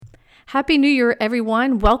Happy New Year,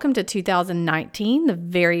 everyone. Welcome to 2019, the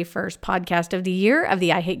very first podcast of the year of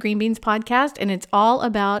the I Hate Green Beans podcast, and it's all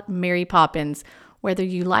about Mary Poppins. Whether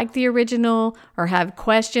you like the original or have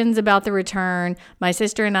questions about the return, my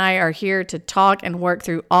sister and I are here to talk and work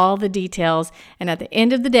through all the details, and at the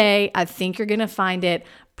end of the day, I think you're going to find it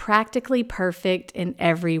practically perfect in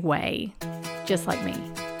every way, just like me.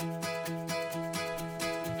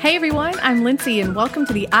 Hey everyone, I'm Lindsay, and welcome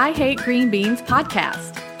to the I Hate Green Beans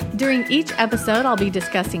podcast. During each episode, I'll be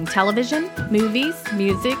discussing television, movies,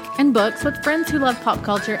 music, and books with friends who love pop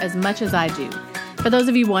culture as much as I do. For those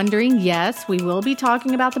of you wondering, yes, we will be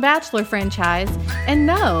talking about the Bachelor franchise. And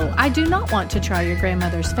no, I do not want to try your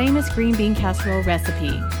grandmother's famous green bean casserole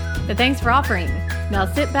recipe. But thanks for offering. Now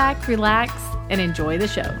sit back, relax, and enjoy the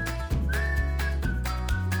show.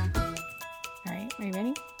 All right, are you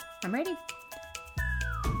ready? I'm ready.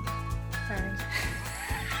 Sorry.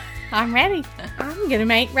 I'm ready. I'm going to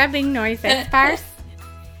make rubbing noises first.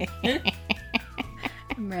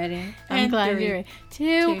 I'm ready. I'm glad three, you're ready.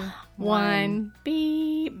 Two, one. one,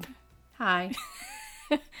 beep. Hi.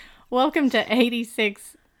 Welcome to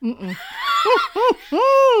 86. What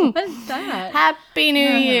is that? Happy New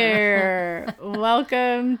Year.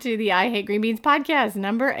 Welcome to the I Hate Green Beans podcast,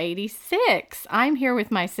 number 86. I'm here with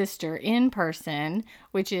my sister in person,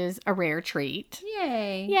 which is a rare treat.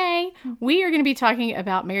 Yay. Yay. We are going to be talking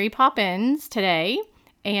about Mary Poppins today.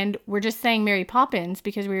 And we're just saying Mary Poppins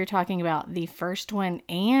because we were talking about the first one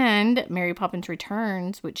and Mary Poppins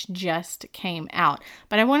Returns, which just came out.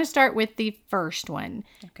 But I want to start with the first one.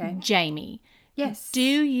 Okay. Jamie. Yes. Do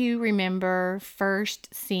you remember first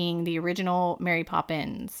seeing the original Mary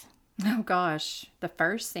Poppins? Oh gosh. The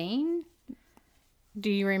first scene? Do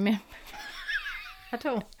you remember? I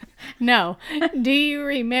don't. No. Do you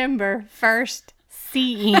remember first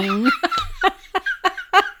seeing?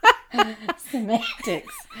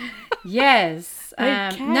 Semantics. Yes.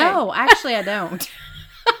 Okay. No, actually I don't.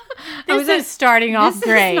 This is starting off This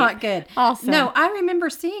great. is not good. Awesome. No, I remember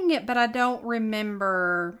seeing it, but I don't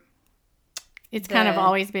remember. It's kind of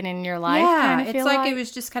always been in your life. Yeah, kind of it's feel like it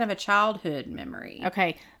was just kind of a childhood memory.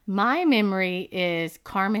 Okay. My memory is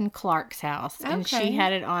Carmen Clark's house, and she Okay.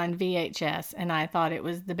 had it on VHS, and I thought it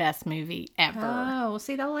was the best movie ever. Oh, well,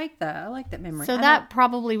 see, I like that. I like that memory. So that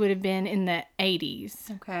probably would have been in the 80s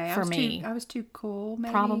okay for me. I was too cool,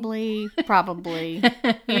 maybe. Probably.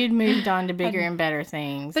 You'd moved on to bigger and better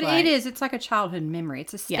things. But it's like a childhood memory.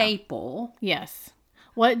 It's a staple. Yes.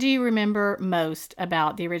 What do you remember most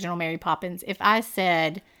about the original Mary Poppins? If I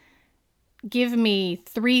said, give me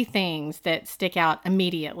 3 things that stick out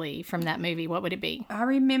immediately from that movie, what would it be? I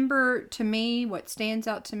remember, to me, what stands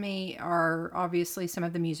out to me are obviously some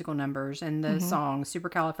of the musical numbers and the songs,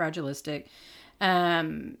 supercalifragilistic.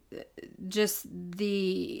 Just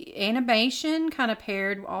the animation kind of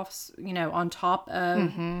paired off, on top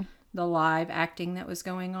of the live acting that was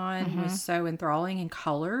going on was so enthralling, and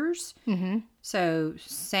colors. Mm-hmm. So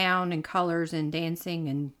sound and colors and dancing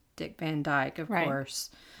and Dick Van Dyke, of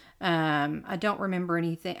course. I don't remember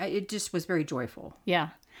anything. It just was very joyful. Yeah.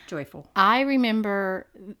 Joyful. I remember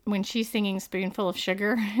when she's singing Spoonful of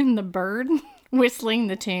Sugar and the bird whistling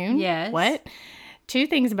the tune. Yes. What? 2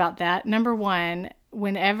 things about that. Number 1,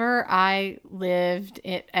 whenever I lived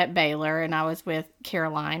at Baylor and I was with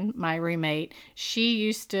Caroline, my roommate, she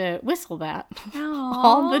used to whistle that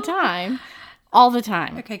all the time. All the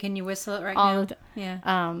time. Okay, can you whistle it right All now? the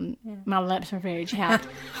Yeah. My lips are very chapped.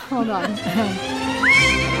 Hold on.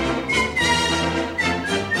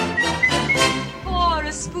 For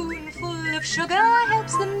a spoonful of sugar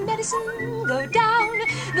helps the medicine go down.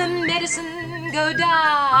 The medicine go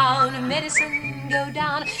down. Medicine go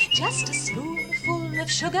down. Just a spoonful of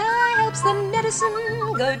sugar helps the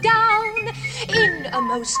medicine go down in a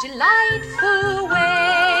most delightful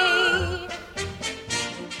way.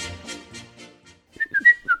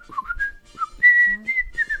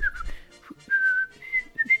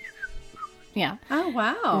 Yeah. Oh,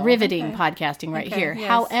 wow. Riveting Okay. podcasting right Okay, here. yes.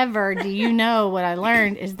 However, do you know what I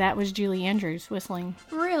learned is that was Julie Andrews whistling.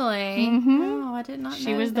 Really? Oh, I did not know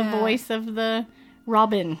She was the that. voice of the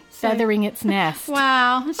robin feathering its nest.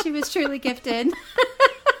 Wow, she was truly gifted.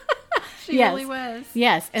 She Yes. really was.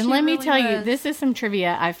 Yes, and She let me really tell you, was. this is some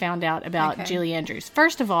trivia I found out about Okay. Julie Andrews.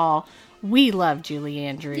 First of all, we love Julie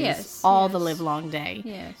Andrews Yes, all the yes. live long day.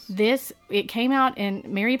 Yes. It came out in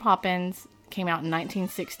Mary Poppins came out in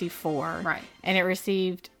 1964. Right. And it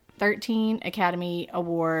received 13 Academy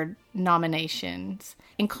Award nominations,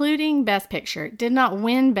 including Best Picture. It did not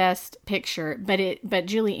win Best Picture, but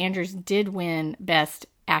Julie Andrews did win Best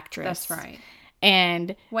Actress. That's right.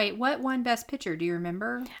 And wait, what won Best Picture? Do you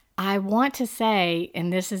remember? I want to say,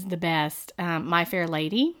 and this is the best, My Fair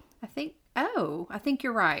Lady. I think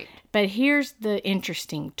you're right. But here's the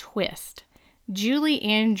interesting twist. Julie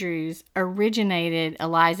Andrews originated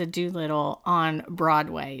Eliza Doolittle on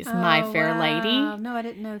Broadway's My Fair Lady. No, I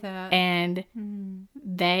didn't know that. And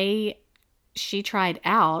she tried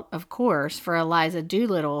out, of course, for Eliza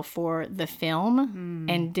Doolittle for the film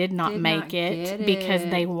and did not make it because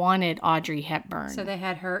they wanted Audrey Hepburn. So they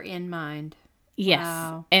had her in mind. Yes.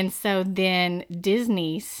 Wow. And so then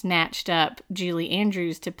Disney snatched up Julie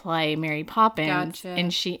Andrews to play Mary Poppins. Gotcha.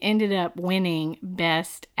 And she ended up winning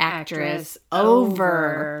Best Actress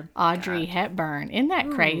over Audrey Hepburn. Isn't that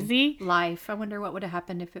crazy? Life. I wonder what would have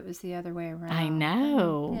happened if it was the other way around. I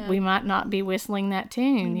know. Yeah. We might not be whistling that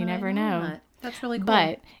tune. You never know. That's really cool.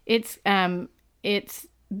 But it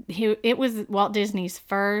was Walt Disney's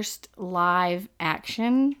first live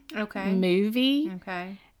action movie.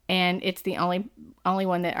 Okay. And it's the only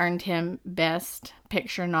one that earned him Best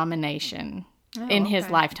Picture nomination in his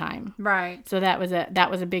lifetime. Right. So that was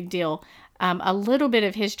a big deal. A little bit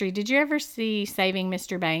of history. Did you ever see Saving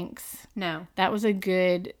Mr. Banks? No. That was a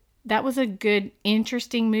good,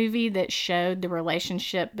 interesting movie that showed the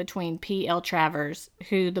relationship between P.L. Travers,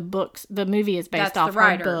 who the movie is based off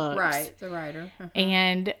her books. Right, the writer. Uh-huh.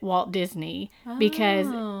 And Walt Disney. Because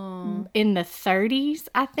in the 30s,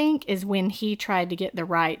 I think, is when he tried to get the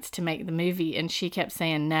rights to make the movie, and she kept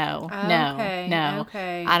saying, no,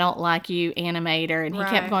 I don't like you, animator. And he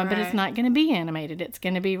kept going, but it's not going to be animated. It's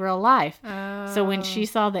going to be real life. So when she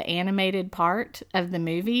saw the animated part of the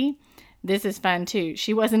movie, this is fun too.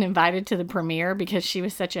 She wasn't invited to the premiere because she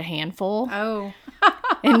was such a handful. Oh.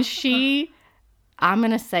 And I'm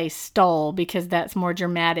going to say stole because that's more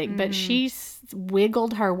dramatic, but she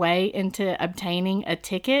wiggled her way into obtaining a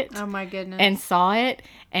ticket. Oh my goodness. And saw it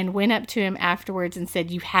and went up to him afterwards and said,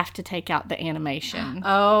 you have to take out the animation.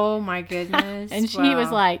 Oh my goodness. And she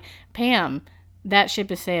was like, Pam, that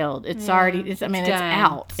ship has sailed. It's already, it's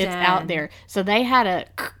out. It's out there. So they had a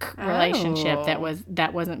relationship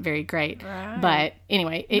that wasn't very great. Right. But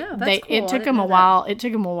anyway, cool. It took them a while. It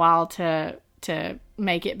took them a while to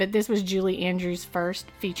make it. But this was Julie Andrews' first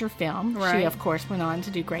feature film. Right. She, of course, went on to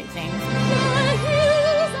do great things. The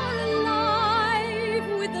hills are alive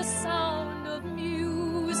with the sound of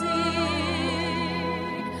music,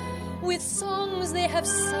 with songs they have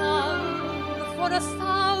sung for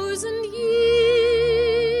 1,000 years.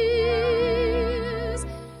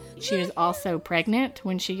 She was also pregnant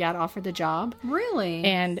when she got offered the job. Really?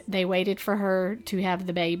 And they waited for her to have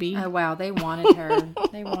the baby. Oh, wow. They wanted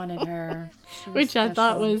her. Which I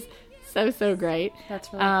thought was so great.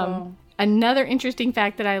 That's really cool. Another interesting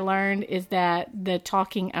fact that I learned is that the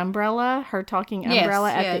talking umbrella, at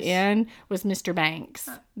the end, was Mr. Banks,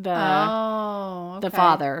 the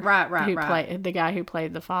father, right, the guy who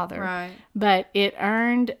played the father. Right. But it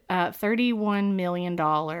earned $31 million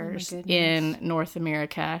in North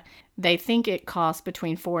America. They think it cost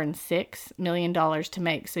between $4 and $6 million to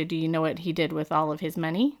make. So do you know what he did with all of his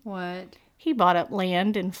money? What? He bought up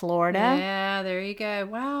land in Florida. Yeah, there you go.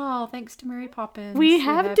 Wow, thanks to Mary Poppins. We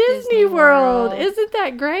have Disney World. Isn't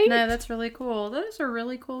that great? No, that's really cool. Those are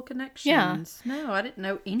really cool connections. Yeah. No, I didn't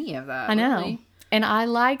know any of that. I know. Really. And I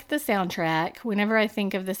like the soundtrack. Whenever I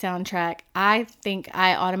think of the soundtrack, I think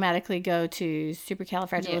I automatically go to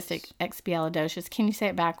supercalifragilisticexpialidocious. Can you say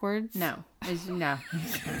it backwards? No. No.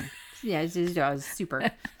 Yeah, it's super.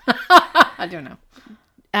 I don't know.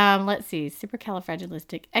 Let's see.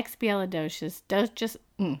 Supercalifragilisticexpialidocious.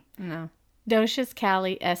 No. Docious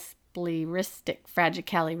Cali Espleristic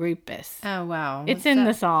Oh, wow. It's in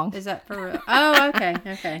the song. Is that for real? Oh,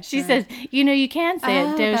 okay. She says, you can say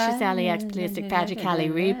it. Docious Cali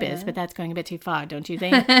Espleristic but that's going a bit too far, don't you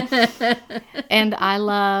think? And I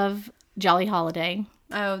love Jolly Holiday.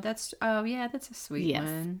 Oh, that's a sweet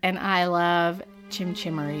one. And I love Chim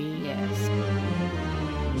Chimmery. Yes.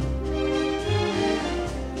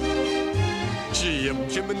 Chim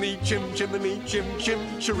chimney, chim chimney, chim chim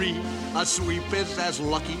cheree. A sweep is as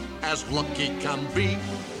lucky can be.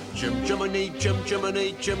 Chim chimney, chim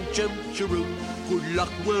chimney, chim chim cheroo. Good luck,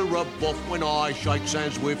 we're above when I shake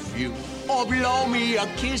hands with you. Or blow me a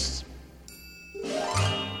kiss.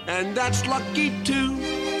 And that's lucky too.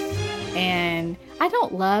 And I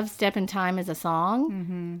don't love Step in Time as a song.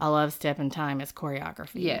 Mm-hmm. I love Step in Time as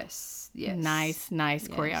choreography. Yes. Nice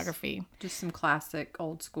choreography. Just some classic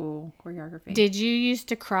old school choreography. Did you used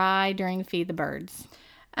to cry during Feed the Birds?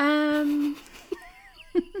 Did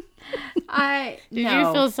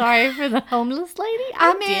you feel sorry for the homeless lady?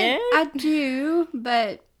 I do,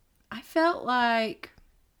 but I felt like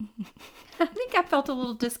I think I felt a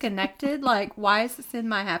little disconnected. Like, why is this in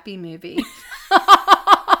my happy movie?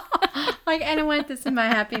 Like, I don't want this in my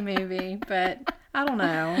happy movie, but I don't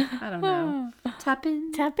know.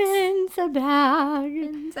 Tuppence. Tuppence a bag.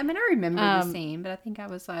 I mean, I remember the scene, but I think I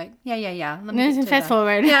was like, yeah. Let me get to Fast that.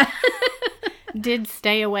 forward. Yeah. Did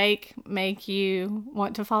Stay Awake make you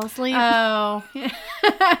want to fall asleep? Oh,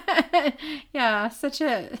 yeah. Such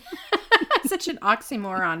an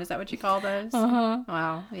oxymoron. Is that what you call those? Uh-huh.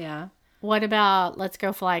 Wow. Yeah. What about Let's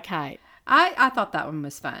Go Fly a Kite? I thought that one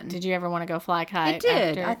was fun. Did you ever want to go fly a kite? It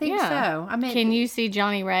did. after? I think so. I mean, can you see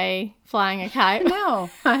Johnny Ray flying a kite? No,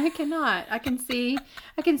 I cannot. I can see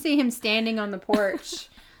him standing on the porch,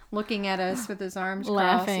 looking at us with his arms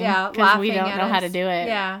Laughing, crossed. Yeah, 'cause laughing we don't at know us. how to do it.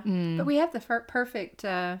 Yeah, but we have the perfect.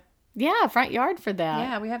 Yeah, front yard for that.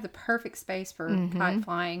 Yeah, we have the perfect space for kite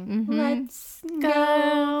flying. Mm-hmm. Let's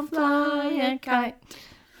Go fly a kite.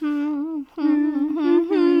 We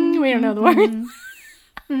don't know the words.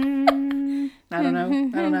 I don't know.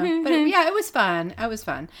 But yeah, it was fun.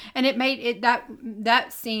 And it made it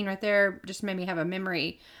that scene right there just made me have a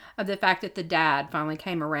memory of the fact that the dad finally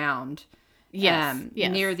came around. Yes.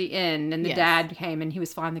 Near the end, and the dad came and he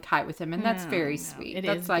was flying the kite with him, and that's very sweet.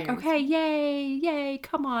 That's like, okay, yay,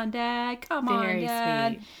 come on, Dad, come on,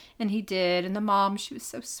 Dad. Sweet. And he did, and the mom, she was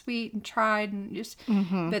so sweet and tried, and just,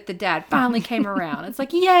 but the dad finally came around. It's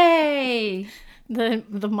like, yay! The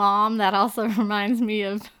mom, that also reminds me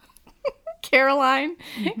of Caroline,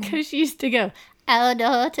 because she used to go, our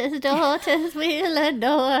daughters will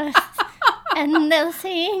adore us. And they'll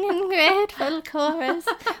sing in grateful chorus.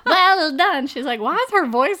 Well done. She's like, why is her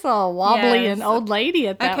voice all wobbly and old lady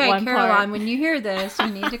at that one Caroline, part? when you hear this, you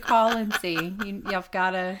need to call Lindsay. Y'all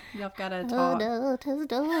gotta talk. Daughters will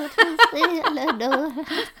adore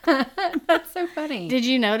us. That's so funny. Did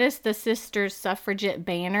you notice the Sisters Suffragette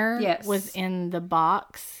banner was in the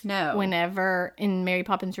box? No. Whenever, in Mary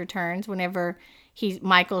Poppins Returns, whenever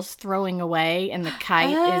Michael's throwing away and the kite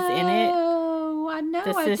is in it. Oh, I know.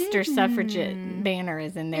 The Sister Suffragette banner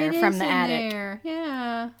is in there from the attic. There.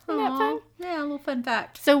 Yeah. Isn't that fun? Yeah, a little fun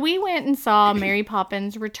fact. So we went and saw Mary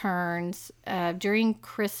Poppins Returns during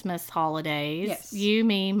Christmas holidays. Yes. You,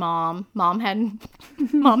 me, Mom. Mom hadn't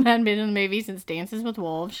been in the movie since Dances with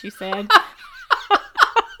Wolves, she said.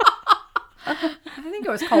 I think it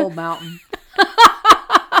was Cold Mountain.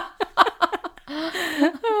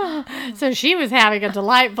 So she was having a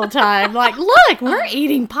delightful time. Like, look, we're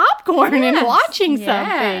eating popcorn and watching something.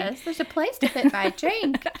 Yes, there's a place to fit my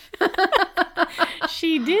drink.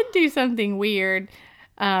 She did do something weird.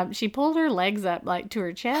 She pulled her legs up like to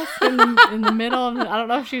her chest in the middle of. I don't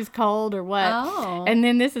know if she was cold or what. Oh. And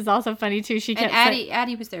then this is also funny too. She kept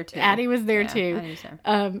Addie was there too. Addie was there too. Addie was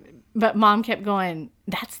there. But Mom kept going,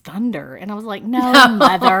 that's thunder. And I was like, no,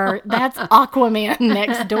 Mother, that's Aquaman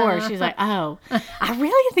next door. She's like, oh, I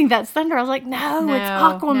really think that's thunder. I was like, no, it's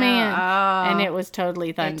Aquaman. No. Oh. And it was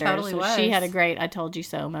totally thunder. totally so was. She had a great I told you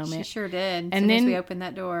so She moment. sure did. And And then then we opened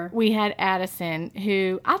that door. We had Addison,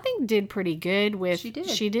 who I think did pretty good with. She did.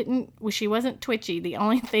 She wasn't twitchy. The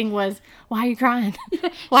only thing was, why are you crying?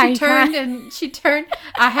 Why are you crying? She turned.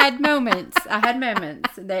 I had moments.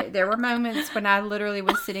 There were moments when I literally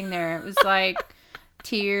was sitting there. It was like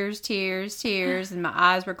tears, and my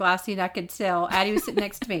eyes were glassy, and I could tell. Addie was sitting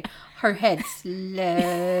next to me. Her head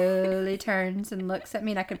slowly turns and looks at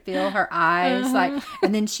me, and I could feel her eyes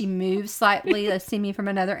and then she moved slightly to see me from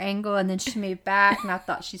another angle, and then she moved back, and I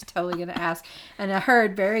thought she's totally going to ask. And I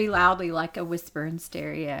heard very loudly, like a whisper in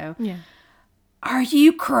stereo, Yeah. "Are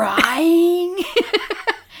you crying?"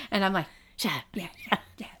 And I'm like, Shut up.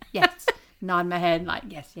 yeah, yes. Nod my head like,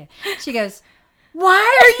 yes. She goes, "Why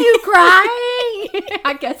are you crying?"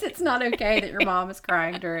 I guess it's not okay that your mom is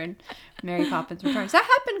crying during Mary Poppins Returns. That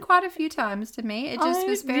happened quite a few times to me. It just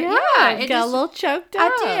was very, it it got just, a little choked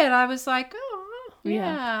up. I did. I was like, oh,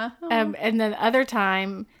 yeah. And then other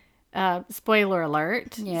time, spoiler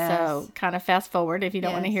alert. Yes. So kind of fast forward if you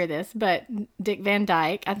don't want to Yes. hear this. But Dick Van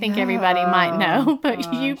Dyke, I think everybody might know,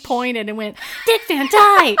 but you pointed and went, Dick Van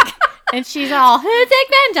Dyke. And she's all, who's Dick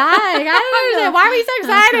Van Dyke? I don't understand. Why are you so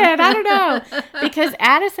excited? I don't know. Because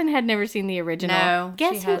Addison had never seen the original. No,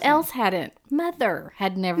 Guess she who hasn't. else hadn't? Mother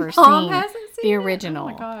had never Mom seen hasn't seen the it? original.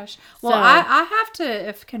 Oh my gosh. Well, So- I have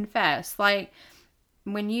to confess, like,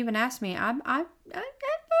 when you even asked me, it's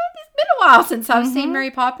been a while since I've Mm-hmm. seen Mary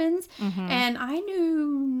Poppins, and I knew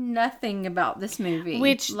nothing about this movie.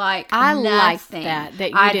 Which like I liked nothing. that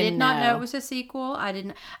you I didn't did not know know. it was a sequel. I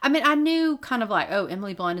mean, I knew kind of like, oh,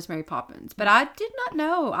 Emily Blunt is Mary Poppins, but I did not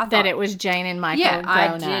know. I That thought it was Jane and Michael yeah, I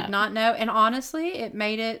grown did up. not know. And honestly, it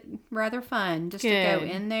made it rather fun just to go Good.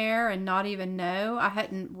 in there and not even know. I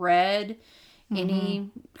hadn't read any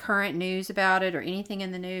current news about it or anything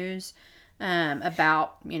in the news.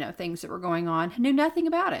 about, things that were going on. Knew nothing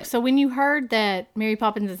about it. So when you heard that Mary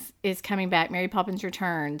Poppins is coming back, Mary Poppins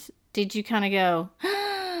Returns, did you kind of go,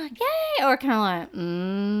 yay, or kind of like,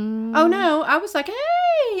 Oh no, I was like,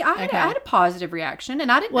 hey, I had a positive reaction,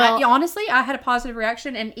 and I didn't. Honestly, I had a positive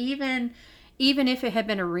reaction, and even if it had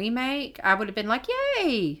been a remake, I would have been like,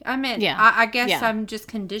 yay. I mean, I guess I'm just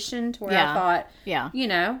conditioned to where I thought,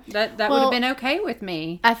 that would have been okay with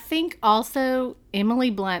me. I think also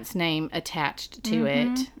Emily Blunt's name attached to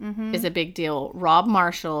it is a big deal. Rob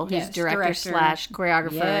Marshall, who's director /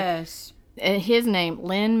 choreographer. Yes. His name,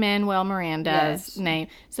 Lin-Manuel Miranda's name.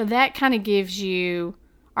 So that kind of gives you,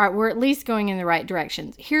 all right, we're at least going in the right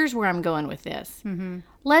directions. Here's where I'm going with this.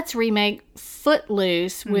 Let's remake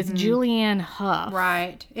Footloose with Julianne Hough.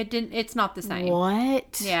 Right. It's not the same.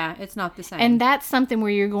 What? Yeah, it's not the same. And that's something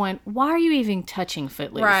where you're going, why are you even touching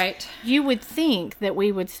Footloose? Right. You would think that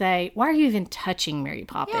we would say, why are you even touching Mary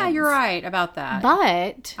Poppins? Yeah, you're right about that.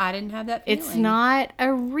 But I didn't have that feeling. It's not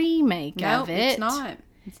a remake of it. It's not.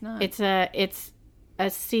 It's not. It's a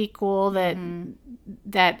sequel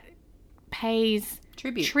that pays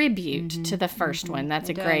tribute to the first one. That's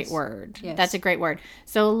a great word. Yes. That's a great word.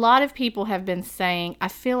 So a lot of people have been saying, I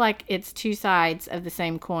feel like it's two sides of the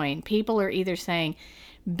same coin. People are either saying,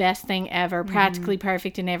 best thing ever, practically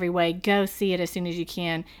perfect in every way, go see it as soon as you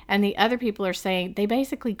can. And the other people are saying they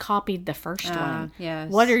basically copied the first one.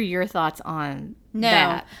 Yes. What are your thoughts on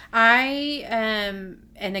that?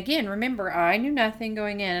 And again, remember, I knew nothing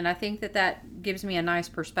going in, and I think that gives me a nice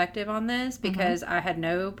perspective on this because I had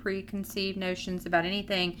no preconceived notions about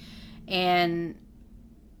anything, and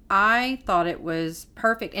I thought it was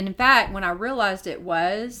perfect. And in fact, when I realized it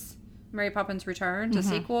was Mary Poppins Returns, a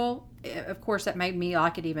sequel, of course, that made me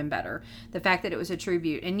like it even better. The fact that it was a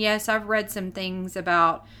tribute. And yes, I've read some things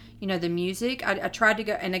about, the music. I tried to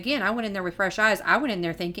go, and again, I went in there with fresh eyes. I went in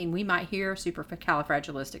there thinking we might hear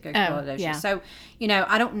supercalifragilisticexpialidocious. Yeah. So,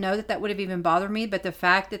 I don't know that would have even bothered me, but the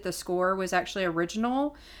fact that the score was actually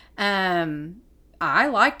original, I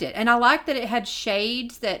liked it. And I liked that it had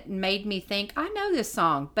shades that made me think, I know this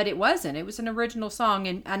song, but it wasn't. It was an original song.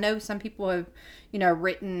 And I know some people have,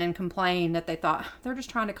 written and complained that they thought they're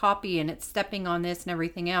just trying to copy and it's stepping on this and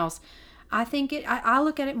everything else. I think I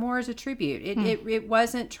look at it more as a tribute. It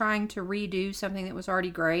wasn't trying to redo something that was already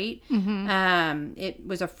great. It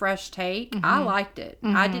was a fresh take. I liked it.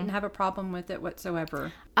 I didn't have a problem with it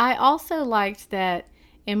whatsoever. I also liked that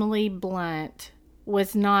Emily Blunt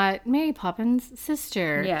was not Mary Poppins'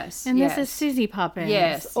 sister. Yes. And this is Susie Poppins.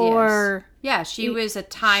 Yes. Or... Yeah, she was a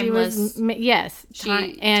timeless...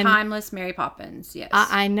 timeless Mary Poppins, yes.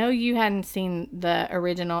 I know you hadn't seen the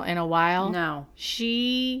original in a while. No.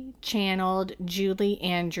 She channeled Julie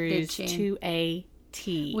Andrews to a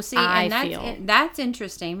T. Well, see, and that's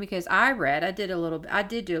interesting because I did do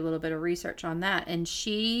a little bit of research on that, and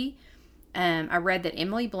I read that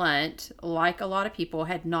Emily Blunt, like a lot of people,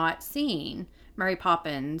 had not seen Mary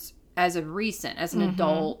Poppins as an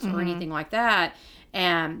adult or anything like that.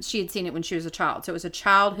 And she had seen it when she was a child. So it was a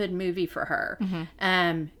childhood movie for her.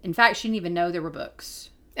 In fact, she didn't even know there were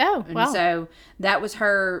books. Oh, wow. And so that was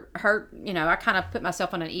her, I kind of put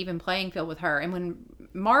myself on an even playing field with her. And when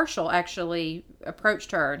Marshall actually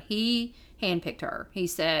approached her, he handpicked her. He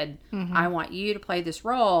said, I want you to play this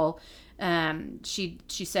role. She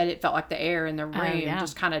said it felt like the air in the room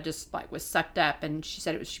just kind of was sucked up, and she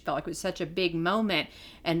said she felt like it was such a big moment,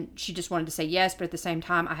 and she just wanted to say yes, but at the same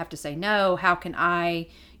time I have to say no. How can I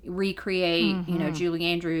recreate Julie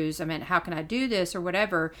Andrews? I mean, how can I do this or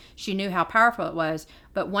whatever? She knew how powerful it was.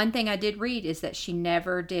 But one thing I did read is that she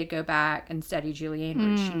never did go back and study Julie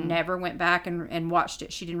Andrews. She never went back and watched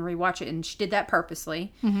it. She didn't rewatch it, and she did that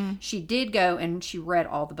purposely. She did go and she read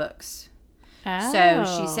all the books. Oh. So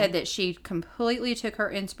she said that she completely took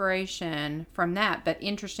her inspiration from that. But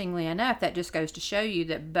interestingly enough, that just goes to show you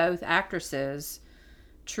that both actresses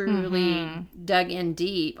truly dug in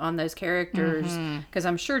deep on those characters. Because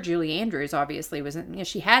I'm sure Julie Andrews obviously wasn't,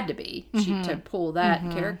 she had to be. To pull that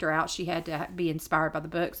character out, she had to be inspired by the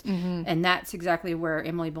books. And that's exactly where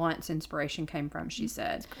Emily Blunt's inspiration came from, she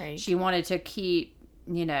said. That's great. She wanted to keep,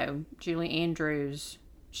 Julie Andrews.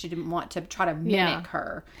 She didn't want to try to mimic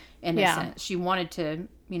her. In a sense, she wanted to,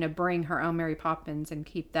 bring her own Mary Poppins and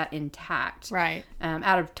keep that intact, right?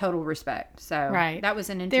 Out of total respect. So, that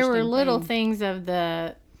was an interesting. There were little things of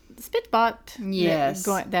the Spitbot, yes,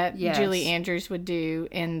 that Julie Andrews would do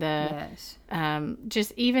in the,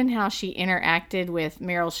 just even how she interacted with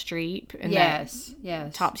Meryl Streep and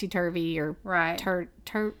that topsy turvy or turdy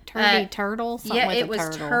turtle. Yeah, it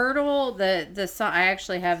was turtle. The song, I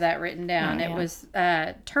actually have that written down. It was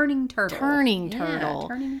Turning Turtle. Turning Turtle.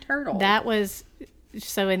 Turning Turtle. That was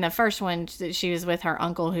so in the first one, she was with her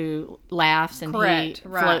uncle who laughs and Correct, he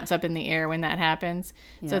right. floats up in the air when that happens.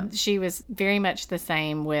 So she was very much the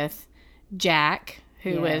same with Jack,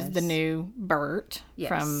 who was the Yes. new Bert Yes.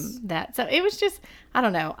 from that. So it was just, I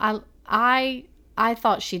don't know. I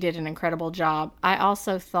thought she did an incredible job. I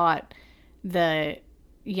also thought the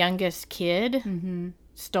youngest kid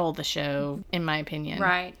stole the show, in my opinion.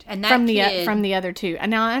 Right. And that From kid, the other two.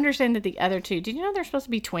 And now I understand that the other two, did you know they're supposed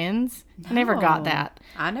to be twins? I never got No. that.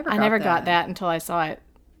 I never got that until I saw it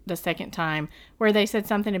the second time, where they said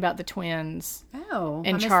something about the twins Oh, I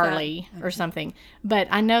and missed Charlie or something. But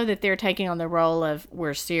I know that they're taking on the role of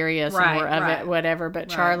we're serious and we're of it, whatever. But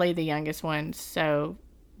Charlie, the youngest one, so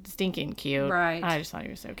stinking cute. Right. I just thought he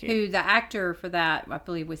was so that. cute. Who the actor for that, I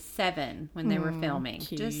believe, was 7 when they were filming.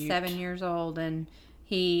 cute. Just 7 years old, and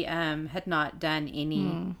he had not done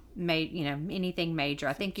any anything major.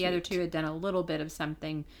 I think the other two had done a little bit of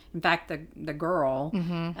something. In fact, the girl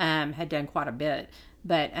had done quite a bit.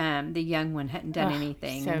 But the young one hadn't done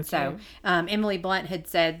anything. so And so Emily Blunt had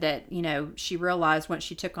said that, she realized once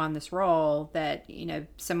she took on this role that,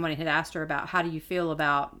 someone had asked her about how do you feel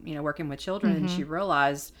about, working with children. And she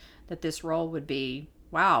realized that this role would be,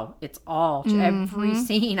 wow, it's all, every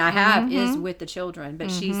scene I have is with the children. But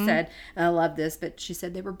she said, I love this, but she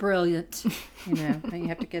said they were brilliant. You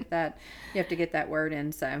have to get that word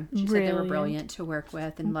in. So she said they were brilliant to work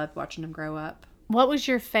with and loved watching them grow up. What was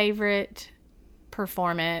your favorite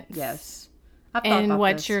performance? Yes. I've thought And about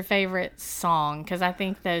what's this. your favorite song? Because I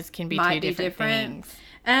think those can be Might two be different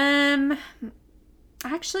different. things.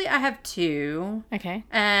 Actually, I have 2. Okay.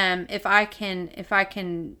 If I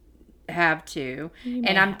can have 2, and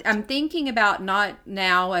have I'm thinking about not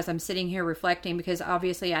now as I'm sitting here reflecting, because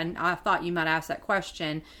obviously I thought you might ask that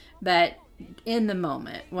question, but in the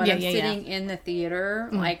moment when I'm sitting in the theater,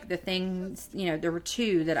 like the things, there were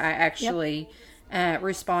 2 that I actually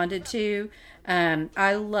responded to.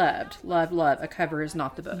 I loved A Cover Is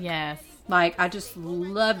Not the Book. Yes. Like, I just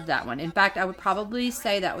loved that one. In fact, I would probably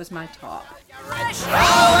say that was my top. Oh,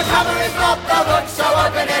 a cover is not the book, so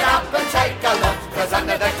open it up and take a look. 'Cause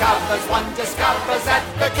under the covers one discovers that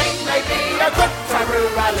the king may be a crook.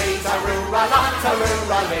 Ta-roo-ra-lee, ta-roo-ra-la,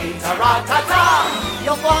 ta-roo-ra-lee, ta-ra-ta-ta.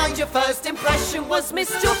 You'll find your first impression was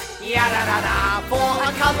mistook. Ya-da-da-da. For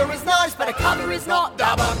a cover is nice, but a cover is not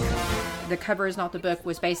the book. The Cover Is Not the Book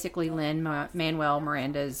was basically Lin-Manuel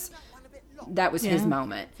Miranda's, that was his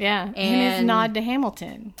moment. Yeah. And his And nod to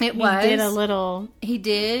Hamilton. It He was. did a little. He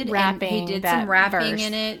did. Rapping And he did that some rapping verse.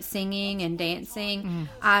 in it, singing and dancing.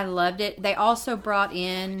 I loved it. They also brought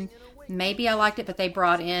in, maybe I liked it, but they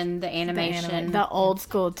brought in the animation. The old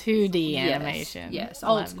school 2D Yes, animation. yes,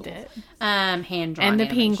 old Loved school. it. Hand drawn And the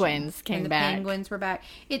animation. penguins came and the back. penguins were back.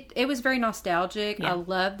 It was very nostalgic. Yeah. I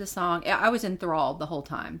loved the song. I was enthralled the whole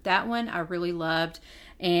time. That one I really loved.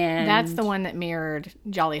 And That's the one that mirrored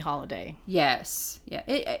Jolly Holiday. Yes. Yeah.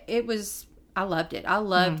 It was, I loved it. I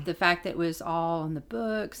loved the fact that it was all in the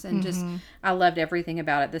books and just, I loved everything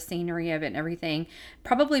about it, the scenery of it and everything.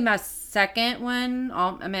 Probably my second one,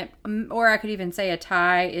 or I could even say a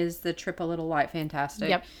tie, is the Trip a Little Light Fantastic.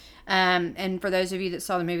 Yep. And for those of you that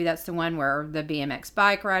saw the movie, that's the one where the BMX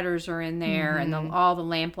bike riders are in there and all the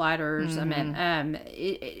lamplighters. I mean,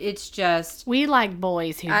 it's just, We like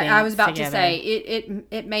boys who dance I was about together. to say,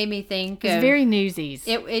 it made me think It's of, very Newsies.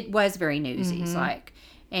 it was very Newsies like,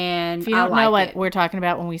 and If you don't I know liked what it. we're talking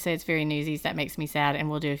about when we say it's very Newsies, that makes me sad, and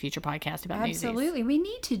we'll do a future podcast about Newsies. Absolutely, we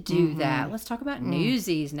need to do that. Let's talk about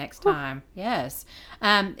Newsies next time. Yes,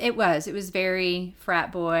 it was very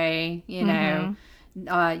frat boy, unison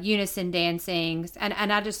dancing,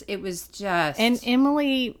 and I just, it was just, And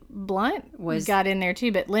Emily Blunt got in there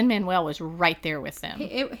too, but Lin-Manuel was right there with them.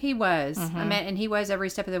 he was. I mean, and he was every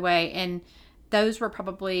step of the way, and those were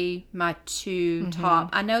probably my 2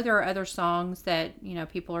 top. I know there are other songs that,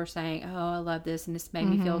 people are saying, oh, I love this and this made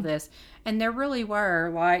me feel this. And there really were,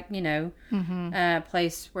 like,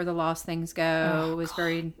 Place Where the Lost Things Go was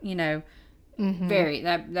very, very,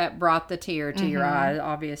 that brought the tear to your eye,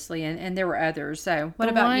 obviously. And there were others. So what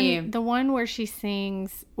about you? The one where she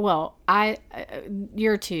sings, well,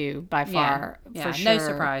 you're 2 by far, Yeah, for sure. no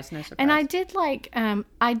surprise. And I did like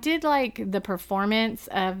the performance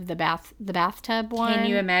of the bathtub one. Can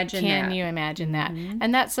you imagine Can that? you imagine that?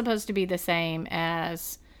 And that's supposed to be the same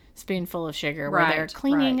as Spoonful of Sugar, where they're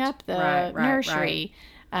cleaning up the nursery.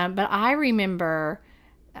 But I remember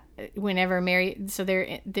whenever Mary, so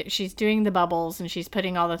she's doing the bubbles and she's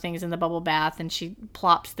putting all the things in the bubble bath and she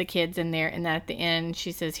plops the kids in there, and then at the end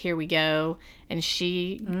she says, "Here we go," and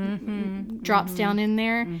she drops down in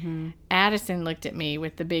there. Addison looked at me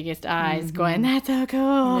with the biggest eyes going, "That's so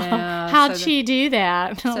cool. Yeah, How'd she do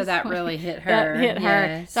that?" So that really hit her. That hit her.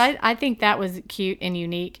 Yes. So I think that was cute and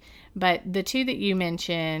unique. But the two that you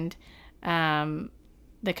mentioned,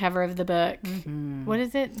 the cover of the book, what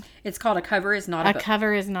is it? It's called A Cover Is Not a Book. A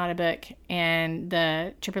Cover Is Not a Book, and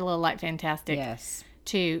the Trippy Little Light Fantastic. Yes.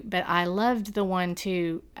 Too. But I loved the one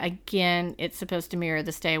too. Again, it's supposed to mirror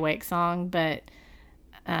the Stay Awake song, but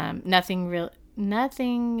nothing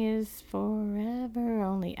is forever,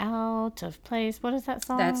 only out of place. What is that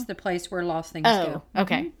song? That's The Place Where Lost Things Go.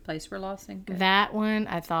 Okay. Place Where Lost Things Go. That one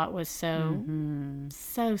I thought was so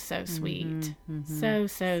sweet. So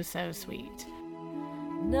sweet.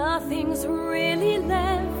 Nothing's really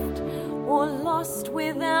left or lost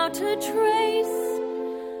without a trace.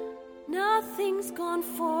 Nothing's gone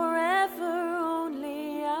forever,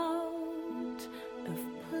 only out of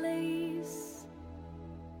place.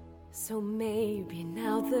 So maybe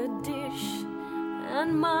now the dish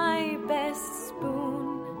and my best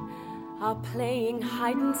spoon are playing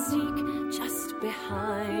hide and seek just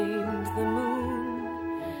behind the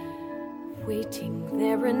moon, waiting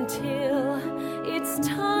there until it's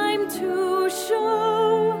time to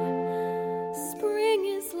show. Spring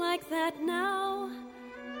is like that now,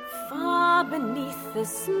 far beneath the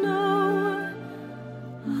snow,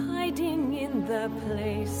 hiding in the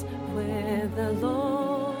place where the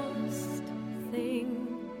lost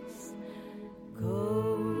things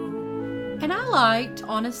go. And I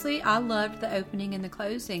loved the opening and the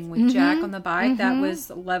closing with Jack on the bike. That was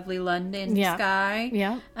lovely London sky.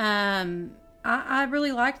 Yeah. I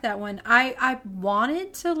really liked that one. I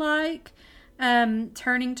wanted to like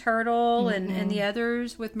Turning Turtle and the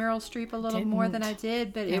others with Meryl Streep a little more than I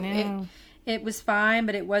did, but it was fine,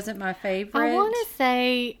 but it wasn't my favorite. I want to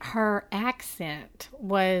say her accent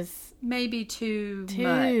was maybe too much.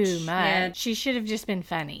 Yeah. She should have just been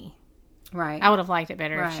funny. Right. I would have liked it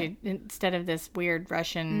better if she, instead of this weird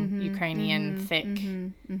Russian, Ukrainian thick.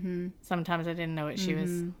 Sometimes I didn't know what she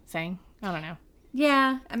was saying. I don't know.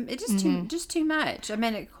 Yeah, it just too much. I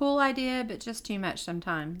mean, a cool idea, but just too much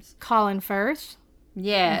sometimes. Colin Firth.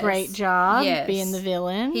 Yes. Great job being the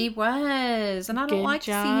villain. He was. And I don't like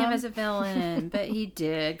to see him as a villain, but he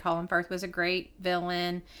did. Colin Firth was a great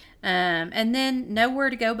villain. And then Nowhere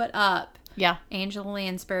to Go But Up. Yeah. Angela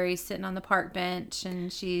Lansbury sitting on the park bench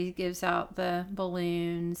and she gives out the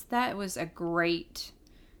balloons. That was a great,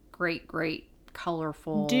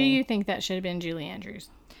 colorful. Do you think that should have been Julie Andrews?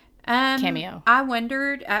 Cameo. I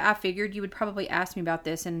wondered, I figured you would probably ask me about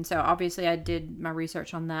this, and so obviously I did my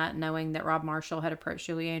research on that, knowing that Rob Marshall had approached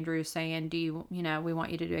Julie Andrews saying, we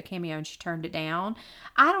want you to do a cameo, and she turned it down.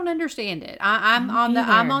 I don't understand it. I'm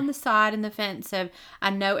on the side in the fence of,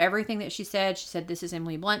 I know everything that she said. She said this is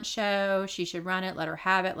Emily Blunt's show. She should run it. Let her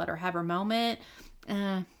have her moment.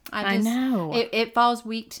 I know it falls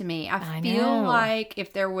weak to me. I feel like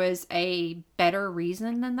if there was a better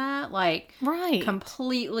reason than that, like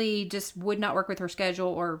completely just would not work with her schedule,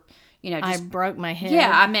 or just, I broke my head.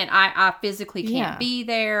 Yeah, I meant I physically can't be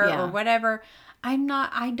there or whatever.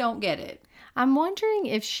 I don't get it. I'm wondering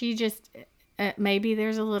if she just maybe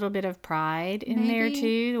there's a little bit of pride in there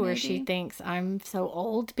too, where she thinks I'm so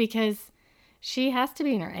old, because she has to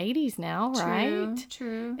be in her 80s now, right?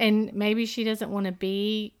 True. And maybe she doesn't want to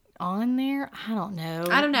be on there. I don't know.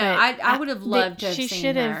 I would have loved to have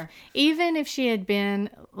seen her. Even if she had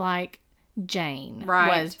been like Jane,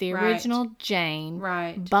 was the original Jane,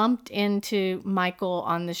 bumped into Michael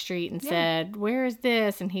on the street and said, "Where is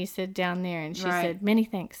this?" And he said, "Down there." And she said, "Many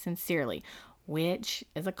thanks, sincerely." Which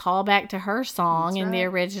is a callback to her song in the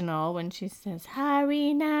original when she says,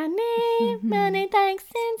 "Hari Nani, many thanks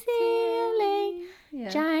sincerely,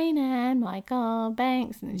 Jane and Michael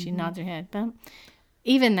Banks." And then she nods her head. Bump.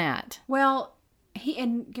 Even that. Well,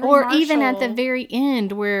 Gary Marshall, even at the Marshall, very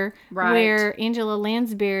end where Angela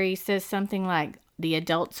Lansbury says something like, "The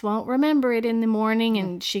adults won't remember it in the morning,"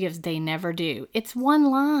 and she goes, "They never do." It's one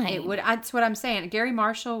line. That's what I'm saying. Gary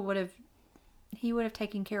Marshall would have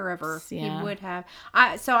taken care of her. Yeah. He would have.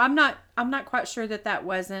 So I'm not quite sure that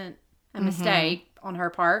wasn't a mistake on her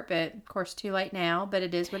part, but of course too late now, but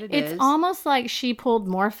it is what it is. It's almost like she pulled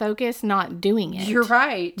more focus not doing it. You're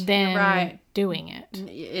right. Than doing it.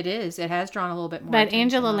 It is. It has drawn a little bit more. But attention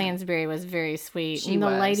Angela on it. Lansbury was very sweet. She and the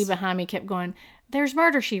was. lady behind me kept going, "There's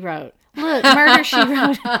Murder, She Wrote. Look, Murder, She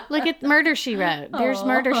Wrote. Look at Murder, She Wrote. There's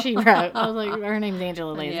Murder, She Wrote." I was like, her name's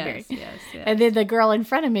Angela Lansbury. Yes. And then the girl in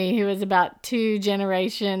front of me, who was about 2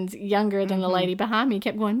 generations younger than the lady behind me,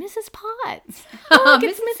 kept going, "Mrs. Potts. Look,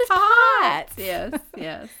 it's Mrs. Potts."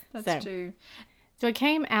 Yes. That's So- true. So it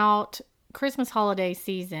came out Christmas holiday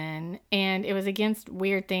season, and it was against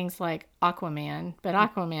weird things like Aquaman, but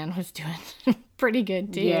Aquaman was doing pretty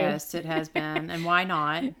good too. Yes, it has been. And why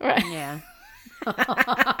not? Right. Yeah.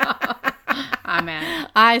 I'm at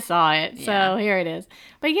it. I saw it, so Yeah. here it is.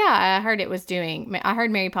 But yeah, I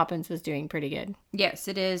heard Mary Poppins was doing pretty good. Yes,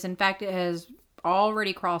 it is. In fact, it has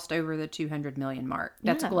already crossed over the 200 million mark.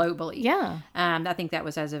 That's Yeah. globally. Yeah. I think that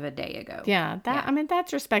was as of a day ago. Yeah, I mean,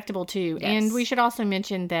 that's respectable too. Yes. And we should also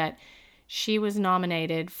mention that she was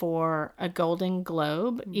nominated for a Golden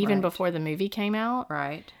Globe even Right. before the movie came out,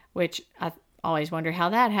 Right. which I always wonder how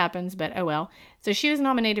that happens, but oh well. So she was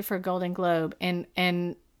nominated for a Golden Globe,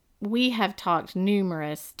 and we have talked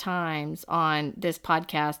numerous times on this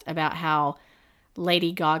podcast about how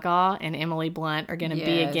Lady Gaga and Emily Blunt are going to be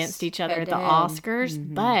Yes, against each other at the head-to-head.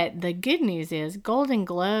 Oscars. But the good news is Golden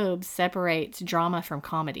Globe separates drama from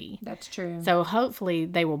comedy. That's true. So hopefully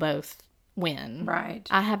they will both win. Right.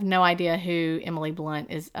 I have no idea who Emily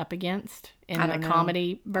Blunt is up against in I the don't know.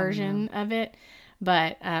 comedy version of it.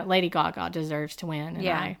 But Lady Gaga deserves to win, and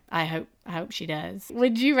Yeah. I hope she does.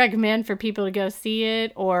 Would you recommend for people to go see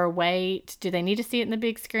it or wait? Do they need to see it in the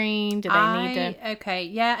big screen? Do they need to? Okay,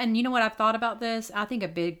 yeah, and you know what? I've thought about this. I think a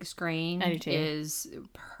big screen I do too. is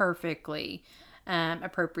perfectly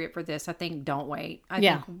appropriate for this. I think don't wait. I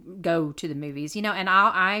Yeah. think go to the movies. You know, and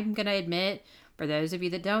I'm gonna admit, for those of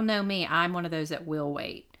you that don't know me, I'm one of those that will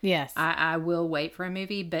wait. Yes. I will wait for a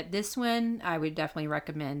movie, but this one I would definitely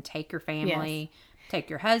recommend. Take your family. Take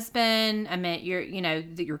your husband. I meant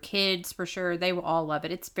your kids for sure. They will all love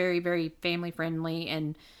it. It's very, very family friendly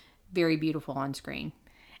and very beautiful on screen.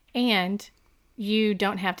 And you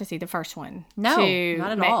don't have to see the first one. No,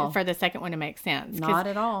 not at all. For the second one to make sense. 'Cause Not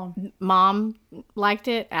at all. Mom liked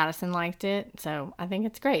it. Addison liked it. So I think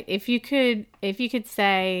it's great. If you could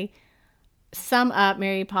say, sum up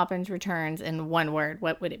Mary Poppins Returns in one word,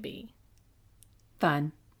 what would it be?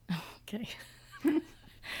 Fun. Okay.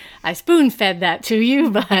 I spoon-fed that to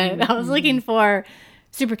you, but I was looking for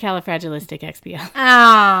supercalifragilisticexpialidocious.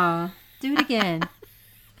 Ah, do it again.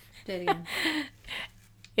 Do it again.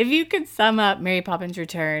 If you could sum up Mary Poppins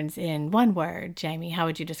Returns in one word, Jamie, how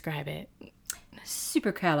would you describe it?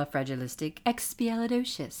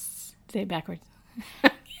 Supercalifragilisticexpialidocious. Say it backwards.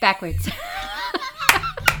 Backwards.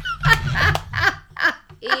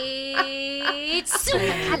 It's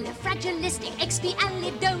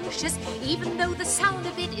supercalifragilisticexpialidocious, even though the sound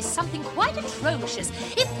of it is something quite atrocious.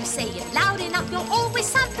 If you say it loud enough, you'll always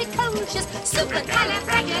sound precocious.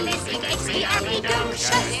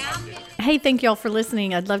 Supercalifragilisticexpialidocious. Hey, thank you all for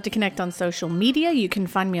listening. I'd love to connect on social media. You can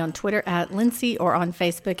find me on Twitter at Lindsay or on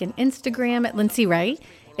Facebook and Instagram at Lindsay Ray.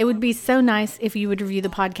 It would be so nice if you would review the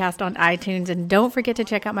podcast on iTunes. And don't forget to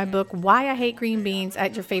check out my book, Why I Hate Green Beans,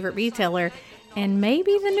 at your favorite retailer. And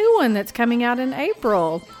maybe the new one that's coming out in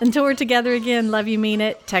April. Until we're together again, love you, mean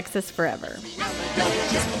it. Texas forever.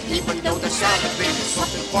 Even though the sound of it is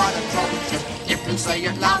something quite atrocious, if you say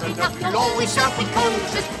it loud enough, you'll always sound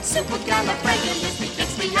precocious.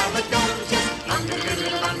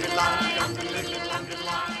 Supercalifragilisticexpialidocious. Underline.